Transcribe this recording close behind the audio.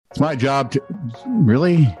my job to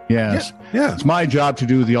really, yes, Yeah. It's my job to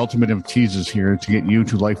do the ultimate of teases here to get you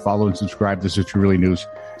to like, follow, and subscribe. This is True Really News.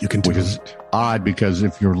 You can do which is odd because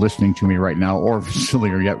if you're listening to me right now, or if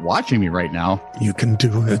sillier yet, watching me right now, You can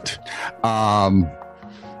do it.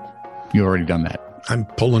 you've already done that. I'm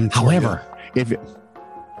pulling. for However, if it,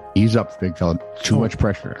 ease up, big fella, too much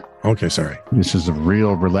pressure. you. Okay, sorry. This is a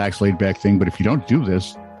real relaxed, laid back thing. But if you don't do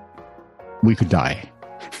this, we could die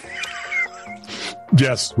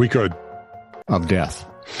Yes, we could. of death.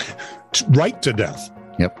 Right to death.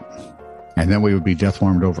 Yep. And then we would be death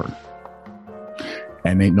warmed over.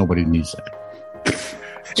 And ain't nobody needs that.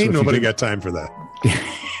 So Ain't if nobody you got time for that.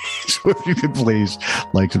 So if you could please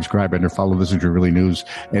like, subscribe, and or follow This Is True Really News,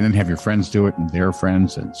 and then have your friends do it and their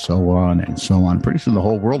friends and so on and so on. Pretty soon the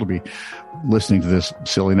whole world will be listening to this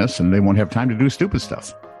silliness and they won't have time to do stupid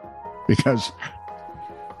stuff because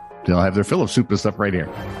they'll have their fill of stupid stuff right here.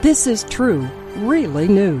 This is True Really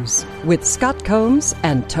News with Scott Combs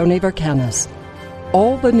and Tony Vercanis.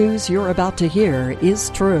 All the news you're about to hear is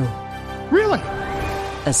true, Really?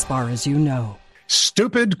 as far as you know.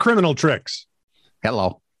 Stupid criminal tricks.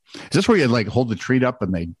 Hello. Is this where you like hold the treat up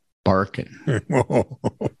and they bark? And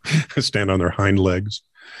Stand on their hind legs.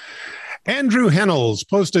 Andrew Hennels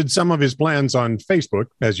posted some of his plans on Facebook,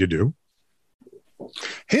 as you do.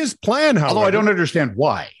 His plan, however, although I don't understand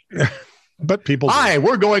why. but people do. Hi,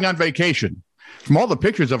 we're going on vacation. From all the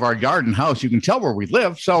pictures of our yard and house, you can tell where we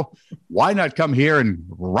live. So why not come here and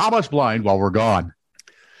rob us blind while we're gone?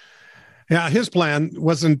 Yeah, his plan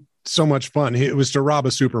wasn't so much fun. It was to rob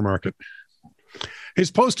a supermarket. His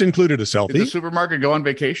post included a selfie. Did the supermarket go on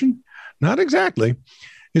vacation? Not exactly.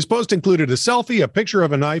 His post included a selfie, a picture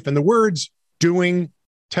of a knife, and the words, "Doing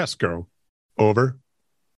Tesco." Over.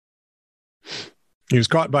 He was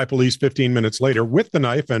caught by police 15 minutes later with the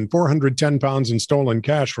knife and 410 pounds in stolen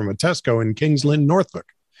cash from a Tesco in Kings Lynn, Norfolk.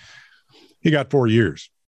 He got 4 years.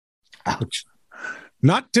 Ouch.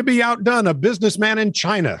 Not to be outdone, a businessman in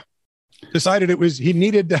China decided he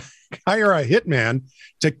needed to hire a hitman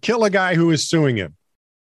to kill a guy who was suing him.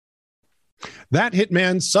 That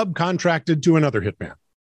hitman subcontracted to another hitman,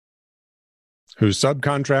 who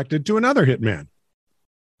subcontracted to another hitman,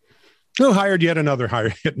 who hired yet another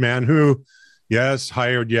hitman, who, yes,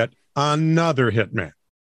 hired yet another hitman.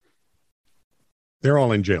 They're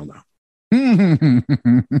all in jail now.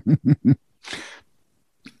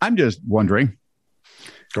 I'm just wondering,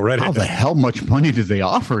 Go right how ahead. the hell much money did they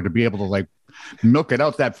offer to be able to like milk it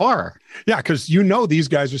out that far? Yeah, because these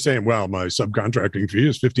guys are saying, well, my subcontracting fee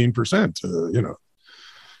is 15%.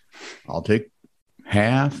 I'll take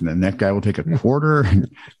half, and then that guy will take a quarter.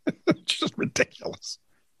 Just ridiculous.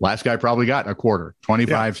 Last guy probably got a quarter,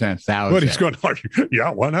 25 cents, thousand. But he's going to argue,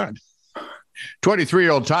 yeah, why not?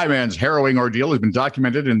 23-year-old Thai man's harrowing ordeal has been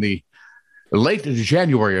documented in the late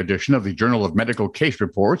January edition of the Journal of Medical Case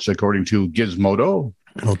Reports, according to Gizmodo.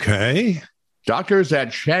 Okay. Doctors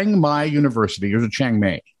at Chiang Mai University, or Chiang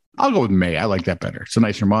Mai. I'll go with May. I like that better. It's a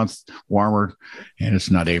nicer month, warmer, and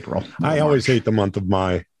it's not April. I always hate the month of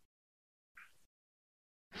May.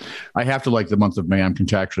 I have to like the month of May. I'm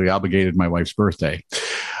contractually obligated, my wife's birthday.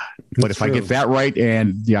 But That's if I get that right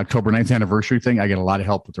and the October 9th anniversary thing, I get a lot of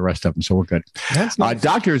help with the rest of them. So we're good. That's nice.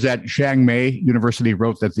 Doctors at Chiang Mai University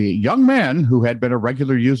wrote that the young man, who had been a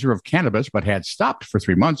regular user of cannabis but had stopped for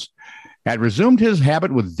 3 months, had resumed his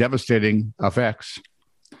habit with devastating effects.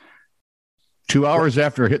 2 hours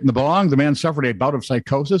after hitting the bong, the man suffered a bout of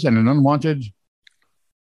psychosis and an unwanted...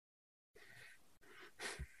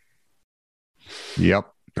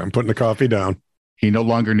 Yep. I'm putting the coffee down. He no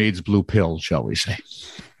longer needs blue pills, shall we say.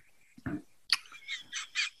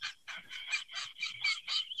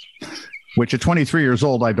 Which at 23 years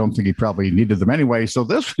old, I don't think he probably needed them anyway. So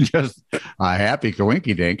this was just a happy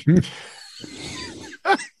coinky dink.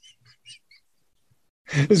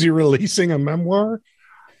 Is he releasing a memoir?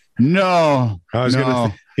 No. I was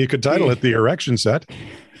going to. He could title it "The Erection Set."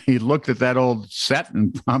 He looked at that old set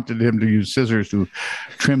and prompted him to use scissors to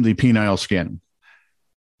trim the penile skin.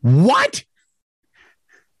 What?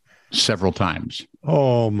 Several times.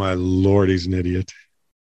 Oh my Lord, he's an idiot.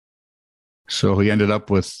 So he ended up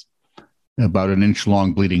with about an inch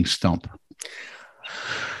long bleeding stump.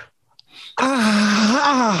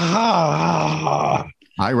 I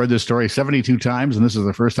read this story 72 times, and this is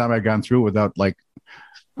the first time I've gone through without like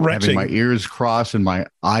having my ears crossed and my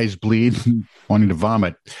eyes bleed, wanting to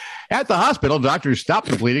vomit. At the hospital, doctors stopped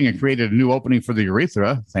the bleeding and created a new opening for the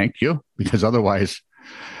urethra. Thank you, because otherwise,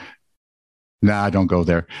 don't go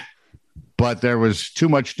there. But there was too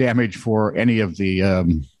much damage for any of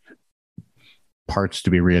the parts to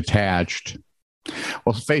be reattached.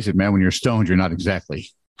 Well, face it, man, when you're stoned, you're not exactly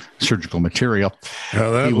surgical material.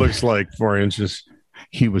 Oh, that looks like 4 inches.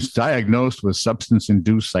 He was diagnosed with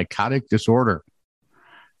substance-induced psychotic disorder.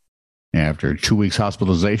 After 2 weeks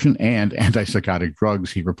hospitalization and antipsychotic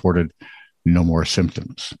drugs, he reported no more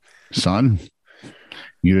symptoms. Son,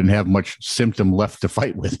 you didn't have much symptom left to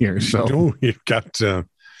fight with here. So no, you've got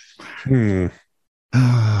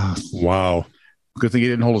wow. Good thing he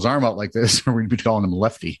didn't hold his arm out like this, or we'd be calling him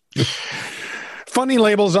Lefty. Funny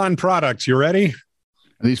labels on products. You ready?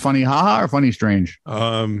 Are these funny haha or funny strange? Yeah,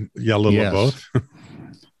 a little of both.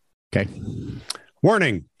 Okay.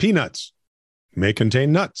 Warning, peanuts may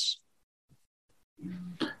contain nuts.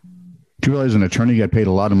 Do you realize an attorney got paid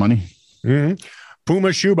a lot of money? Mm-hmm.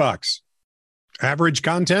 Puma shoebox. Average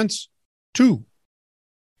contents, 2.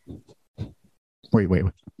 Wait.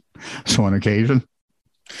 So on occasion?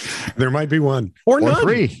 There might be 1. Or none.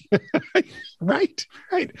 3. Right.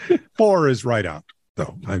 4 is right out,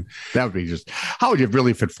 though. That would be just, how would you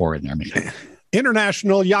really fit 4 in there? I mean,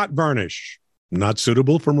 International yacht varnish. Not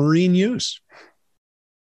suitable for marine use.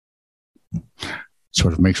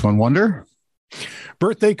 Sort of makes one wonder.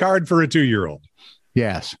 Birthday card for a 2-year-old.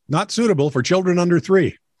 Yes. Not suitable for children under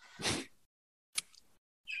 3.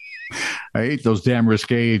 I hate those damn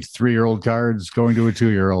risque 3-year-old cards going to a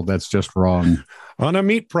 2-year-old. That's just wrong. On a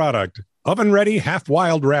meat product, oven ready half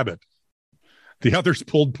wild rabbit. The other's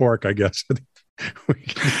pulled pork, I guess.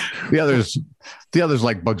 The others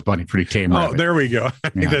like Bugs Bunny, pretty tame. Oh, there we go. I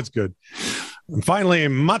think that's good. And finally,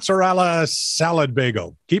 mozzarella salad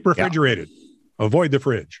bagel. Keep refrigerated. Yeah. Avoid the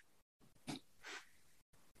fridge.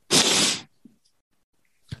 There's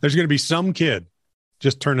going to be some kid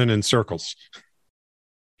just turning in circles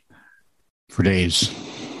for days.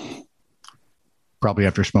 Probably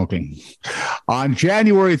after smoking. On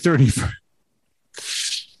January 31st.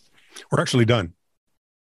 We're actually done.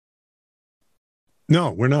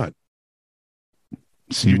 No, we're not.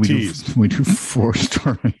 See, we do 4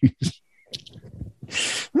 stories.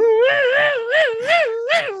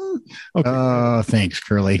 Okay. Thanks,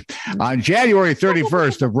 Curly. On January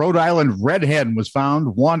 31st, a Rhode Island red hen was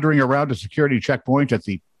found wandering around a security checkpoint at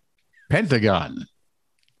the Pentagon.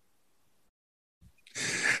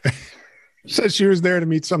 Says she was there to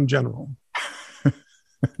meet some general.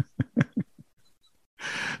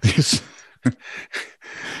 This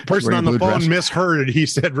person on the phone misheard. He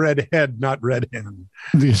said red head, not red hen.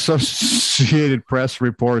 The Associated Press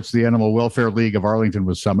reports the Animal Welfare League of Arlington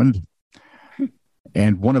was summoned,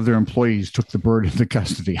 and one of their employees took the bird into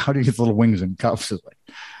custody. How do you get the little wings and cuffs?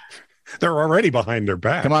 They're already behind their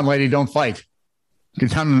back. Come on, lady, don't fight. Get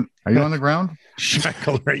down. Are you on the ground?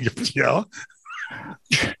 Yeah.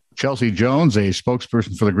 Chelsea Jones, a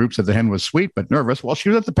spokesperson for the group, said the hen was sweet but nervous while she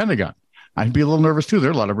was at the Pentagon. I'd be a little nervous, too. There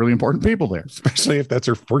are a lot of really important people there. Especially if that's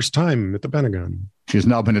her first time at the Pentagon. She's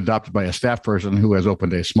now been adopted by a staff person who has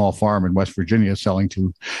opened a small farm in West Virginia selling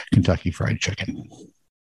to Kentucky Fried Chicken.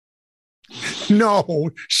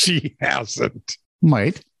 No, she hasn't.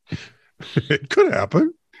 Might. It could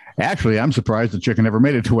happen. Actually, I'm surprised the chicken ever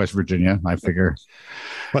made it to West Virginia. I figure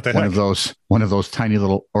what the heck? One of those tiny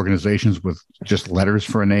little organizations with just letters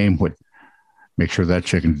for a name would make sure that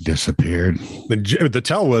chicken disappeared. The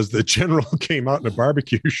tell was the general came out in a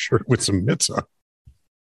barbecue shirt with some mitts on.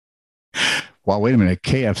 Well, wait a minute.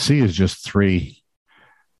 KFC is just 3.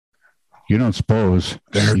 You don't suppose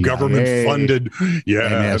they're government funded?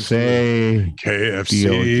 Yeah. NSA,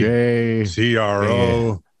 KFC, DOJ,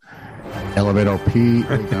 CRO, Elevator P.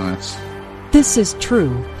 This is true,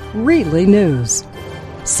 really news.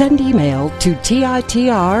 Send email to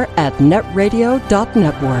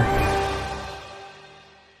TITR@netradio.network.